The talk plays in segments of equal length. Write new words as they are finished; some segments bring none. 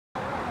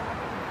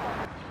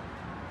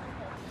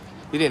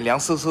有点凉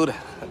飕飕的，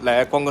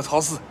来逛个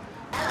超市。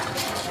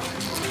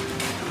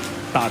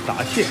大闸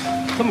蟹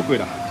这么贵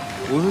的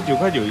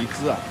，59.9一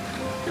只啊，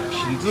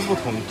品质不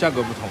同，价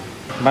格不同。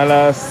买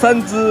了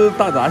3只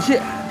大闸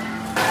蟹，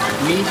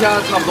明虾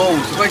差不多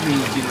50块钱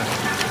一斤了。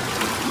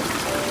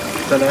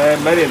再来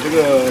买点这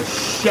个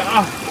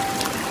虾，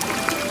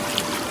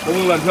活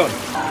蹦乱跳的。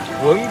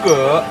文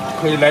蛤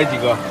可以来几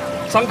个，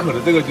伤口的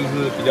这个就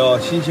是比较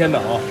新鲜的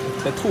啊，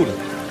在吐的。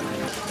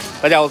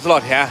大家好，我是老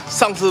田。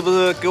上次不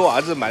是给我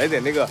儿子买了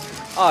点那个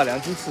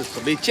2.2鸡翅，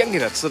准备煎给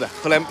他吃的，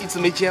后来一直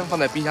没煎，放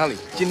在冰箱里。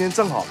今天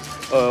正好，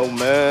我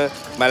们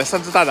买了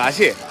3只大闸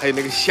蟹，还有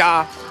那个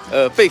虾，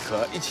贝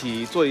壳，一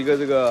起做一个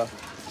这个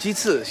鸡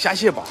翅虾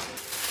蟹煲。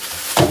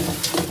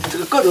这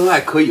个个头还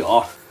可以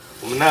哦。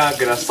我们呢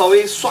给它稍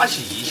微刷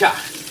洗一下，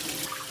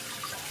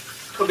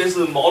特别是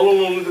毛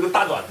茸茸的这个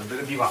大爪子这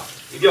个地方，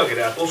一定要给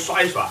它多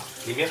刷一刷，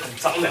里面很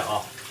脏的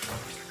啊。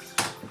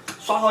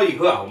刷好以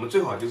后啊，我们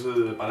最好就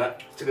是把它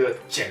这个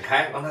剪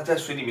开，让它在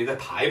水里面再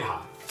爬一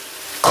爬。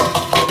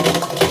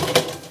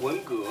文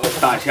蛤、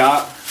大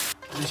虾，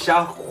这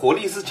虾活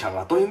力是强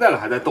啊，到现在了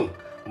还在动。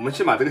我们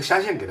先把这个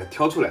虾线给它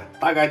挑出来，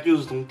大概就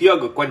是从第2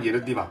个关节的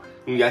地方，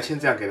用牙签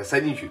这样给它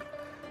塞进去。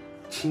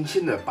轻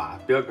轻的把，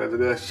不要把这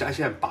个虾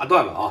线拔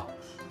断了啊！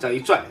这样一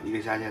拽，一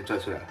个虾线拽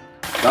出来了。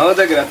然后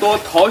再给它多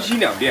淘洗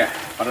2遍，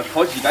把它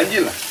淘洗干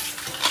净了。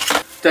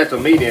再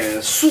准备一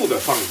点素的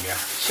放里面，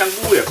香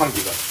菇也放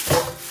几个。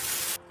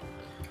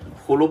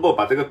胡萝卜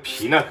把这个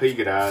皮呢可以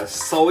给它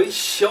稍微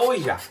削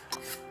一下，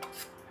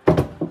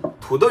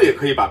土豆也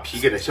可以把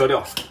皮给它削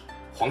掉，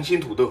黄心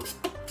土豆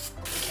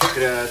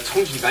给它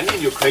冲洗干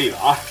净就可以了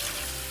啊。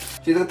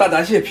其实这个大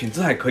闸蟹品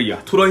质还可以啊，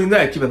吐到现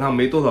在基本上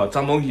没多少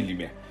脏东西里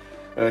面。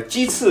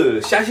鸡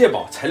翅虾蟹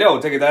煲材料我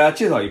再给大家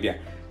介绍一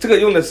遍，这个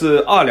用的是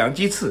2.2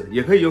鸡翅，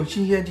也可以用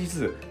新鲜鸡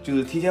翅，就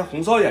是提前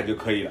红烧一下就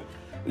可以了。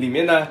里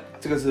面呢，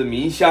这个是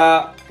明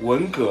虾、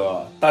文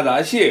蛤、大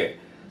闸蟹，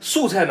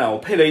素菜呢我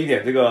配了一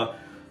点这个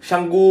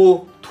香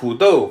菇、土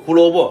豆、胡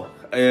萝卜，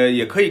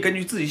也可以根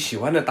据自己喜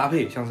欢的搭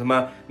配，像什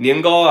么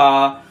年糕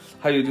啊，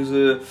还有就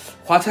是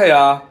花菜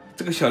啊，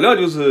这个小料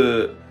就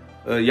是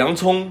洋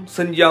葱、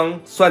生姜、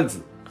蒜子，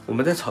我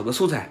们再炒个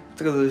素菜，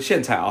这个是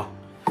苋菜啊。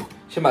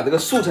先把这个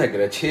素菜给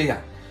它切一下，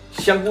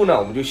香菇呢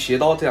我们就斜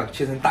刀这样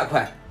切成大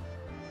块，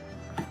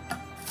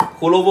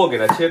胡萝卜给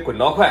它切滚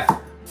刀块，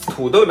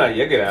土豆呢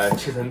也给它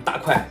切成大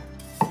块。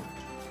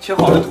切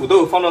好的土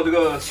豆放到这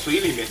个水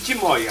里面浸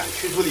泡一下，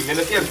去除里面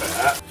的淀粉。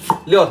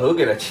料头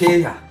给它切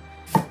一下，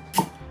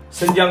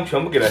生姜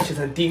全部给它切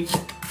成丁，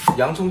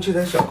洋葱切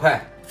成小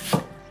块。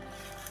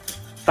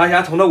大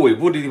虾从它尾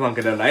部的地方给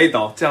它来一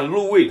刀，这样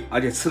入味，而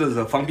且吃的时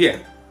候方便。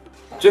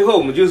最后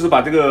我们就是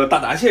把这个大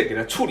闸蟹给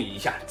它处理一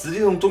下，直接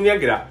从中间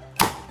给它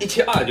1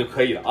切2就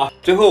可以了啊。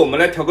最后我们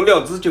来调个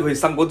料汁，就可以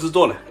上锅制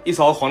作了。1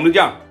勺黄豆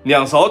酱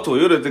，2勺左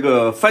右的这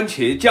个番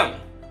茄酱，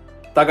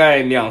大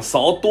概2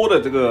勺多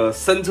的这个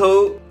生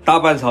抽，大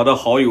半勺的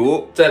蚝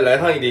油，再来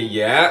上一点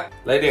盐，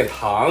来点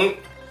糖，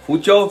胡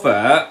椒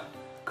粉，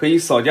可以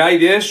少加一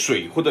点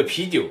水或者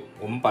啤酒。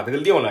我们把这个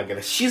料呢给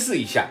它稀释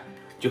一下，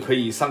就可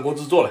以上锅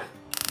制作了。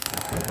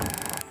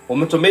我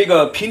们准备一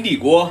个平底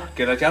锅，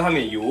给它加上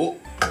点油。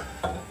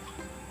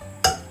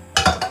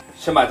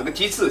先把这个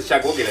鸡翅下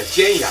锅给它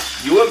煎一下，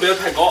油温不要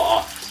太高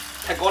啊，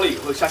太高了以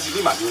后下去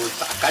立马就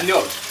炸干掉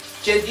了。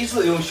煎鸡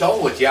翅用小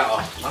火煎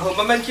啊，然后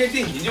慢慢煎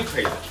定型就可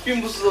以了，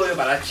并不是说要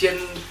把它煎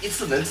一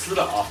次能吃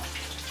的啊。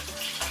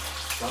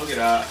然后给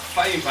它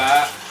翻一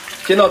翻，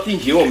煎到定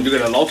型我们就给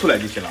它捞出来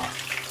就行了啊。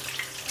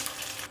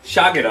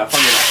虾给它放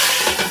进来，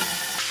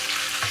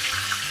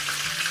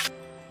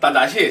大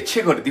闸蟹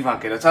切口的地方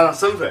给它沾上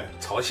生粉，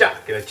朝下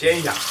给它煎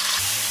一下。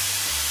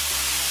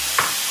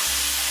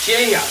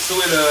煎一下是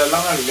为了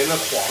让它里面的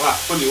黄啊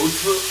不流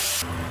失。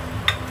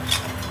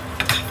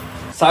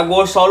砂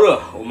锅烧热，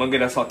我们给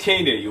它少添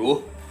一点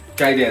油，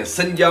加一点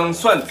生姜、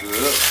蒜子，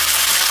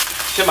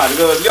先把这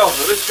个料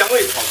盒的香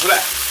味炒出来，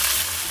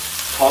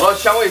炒到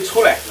香味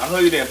出来，然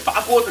后有点拔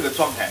锅这个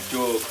状态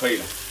就可以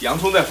了。洋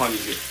葱再放进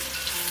去，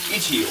一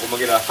起我们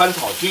给它翻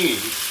炒均匀。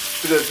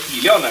这个底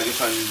料呢就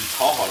算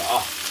炒好了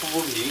啊，铺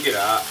平给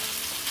它。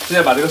现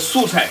在把这个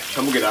素菜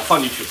全部给它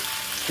放进去。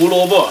胡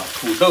萝卜、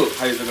土豆，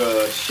还有这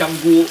个香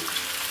菇，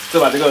再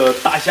把这个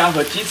大虾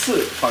和鸡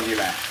翅放进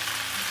来。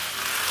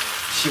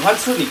喜欢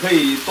吃你可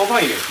以多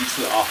放一点鸡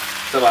翅啊。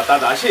再把大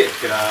闸蟹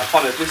给它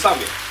放在最上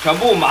面，全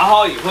部码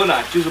好以后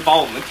呢，就是把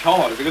我们调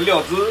好的这个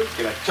料汁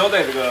给它浇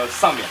在这个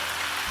上面。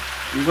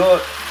你说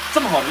这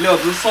么好的料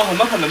汁，烧什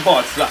么可能不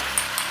好吃啊？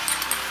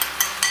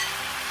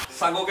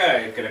砂锅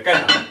盖给它盖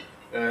上，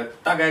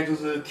大概就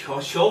是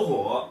调小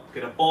火给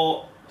它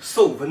煲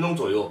15分钟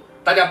左右。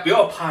大家不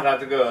要怕它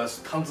这个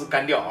汤汁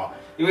干掉啊，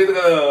因为这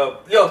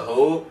个料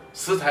头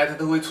食材它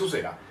都会出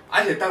水的，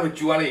而且待会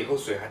焗完了以后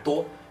水还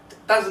多。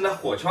但是呢，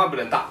火千万不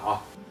能大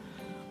啊！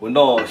闻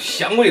到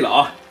香味了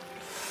啊！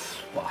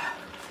哇！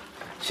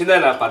现在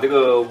呢，把这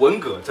个文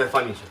蛤再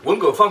放进去，文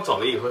蛤放早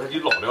了以后它就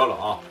老掉了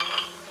啊。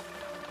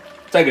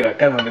再给它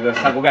盖上这个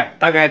砂锅盖，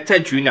大概再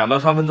焗2到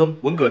3分钟，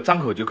文蛤张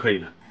口就可以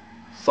了。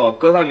少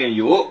搁上点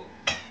油，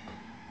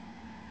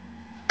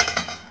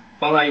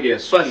放上一点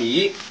蒜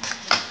泥，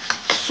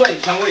蒜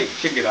香味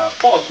先给它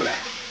爆出来，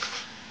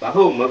然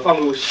后我们放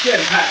入苋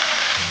菜，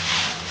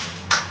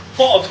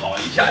爆炒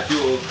一下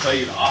就可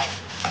以了啊。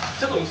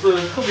这种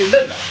是特别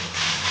嫩的，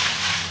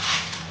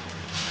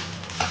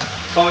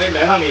稍微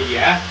来上点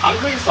盐，糖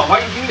可以少放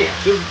一丁点，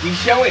就是提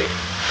鲜味。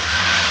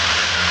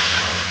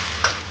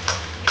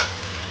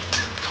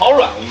炒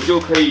软我们就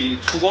可以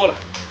出锅了。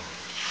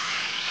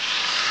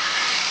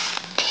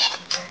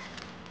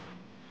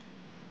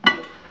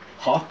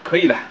好，可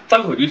以了，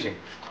张口就行。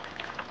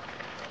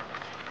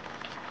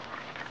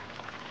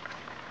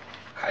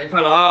开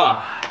饭了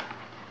啊！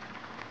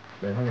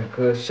来上2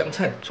颗香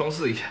菜装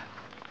饰一下。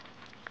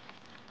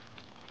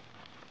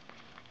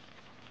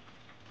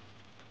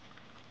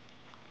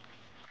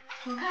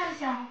我看一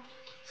下，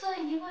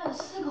这一共有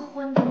4个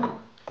荤的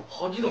吗？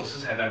好几种食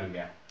材在里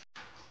面，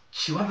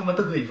喜欢什么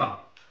都可以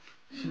放。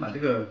先把这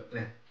个，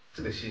哎，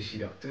这个先洗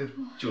掉，这个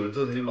久了之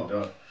后它就老掉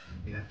了。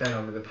你看，带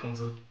上这个汤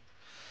汁，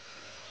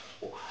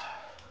哇，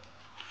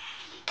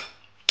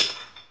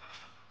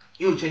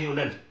又鲜又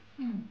嫩。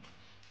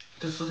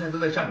这食材都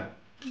在下面。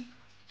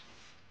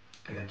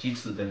你看鸡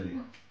翅在这里，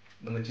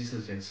弄个鸡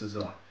翅先吃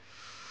吧。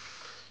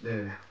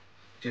来，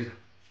接着。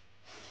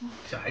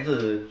小孩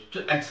子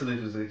最爱吃的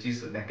就是这个鸡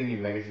翅，来给你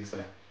来个鸡翅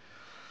来，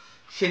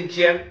先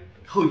煎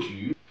后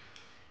焗。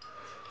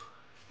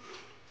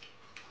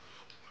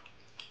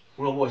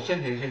胡萝卜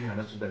鲜甜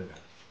的汁在里面。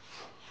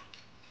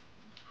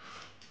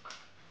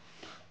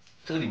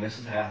这个里面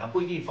食材啊，它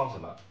不一定放什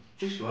么，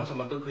就喜欢什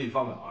么都可以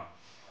放的啊。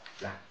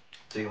来，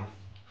这个。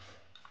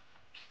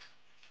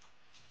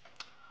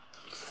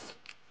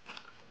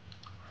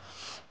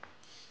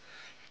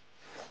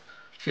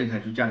苋菜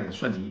就加点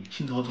蒜泥，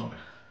清炒炒的。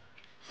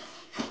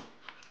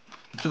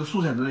这个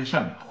素菜都在下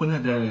面，荤菜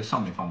在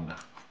上面放的。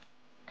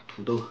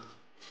土豆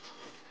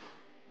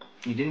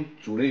已经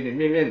煮了一点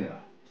面的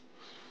了。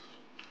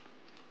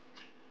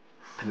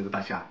看这个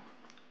大虾，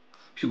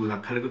屁股上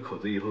开了个口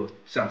子以后，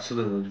这样吃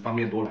的时候就方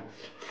便多了。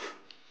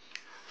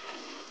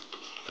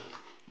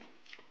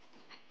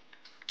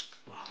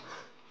哇，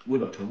味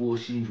道全部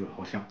吸进去了，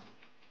好香。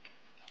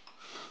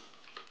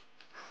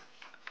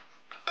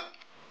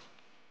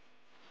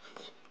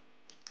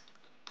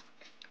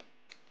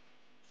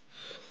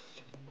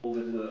剥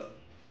个这个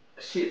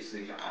蟹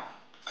吃一下啊！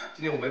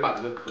今天我没把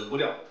这个壳剥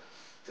掉，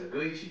整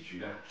个一起焗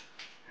的。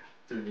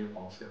这里面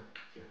黄吃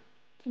掉，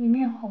这里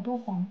面好多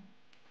黄。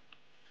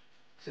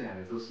剩下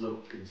的都是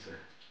肉，给你吃。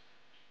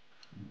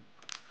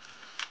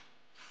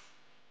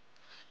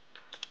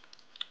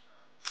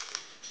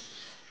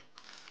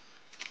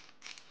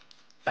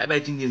白白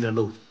净净的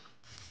肉，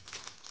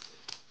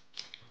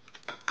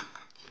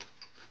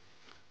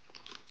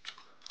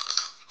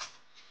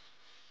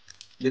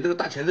连这个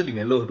大钳子里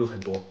面肉都很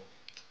多。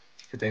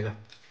就这个。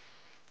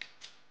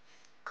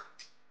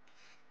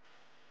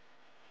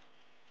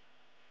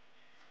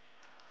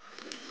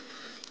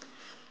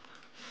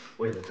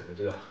为了整个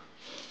这个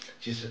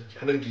鸡翅，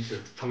看那个鸡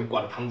翅上面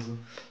挂的汤汁，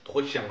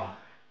多香啊！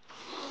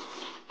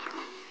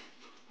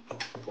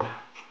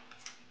哇，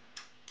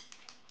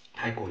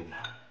太过瘾了！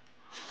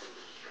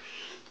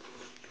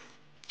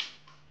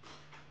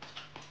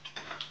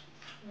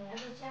来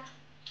个加，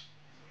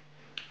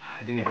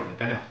一点点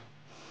干料。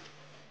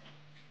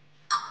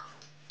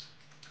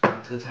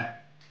这个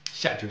菜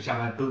下酒下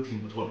饭都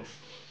挺不错的，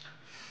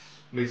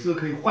每次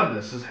可以换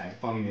着食材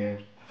放里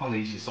面放在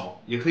一起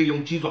烧，也可以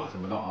用鸡爪什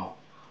么的啊。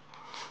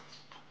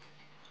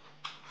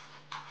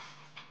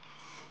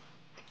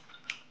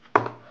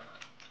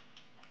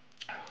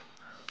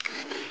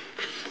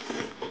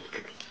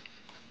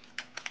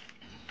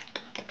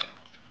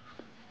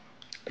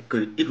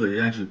一口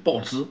下去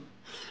爆汁，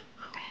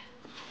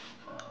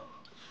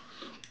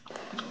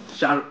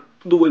虾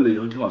入味了以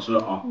后挺好吃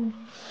的啊。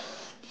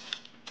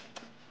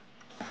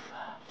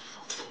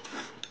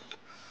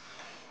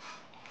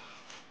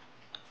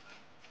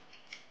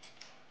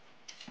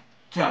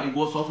这样一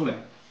锅烧出来，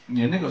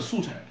连那个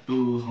素菜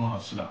都很好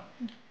吃的，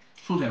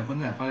素菜荤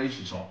菜放在一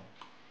起烧。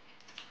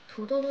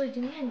土豆都已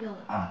经面掉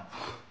了。啊，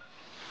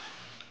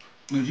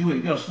有机会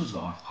一定要试试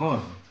啊，很好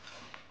吃。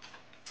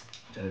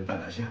再来个大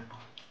闸蟹。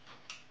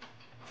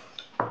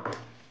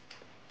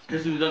这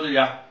视频到这里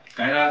啊，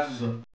感谢大家支持。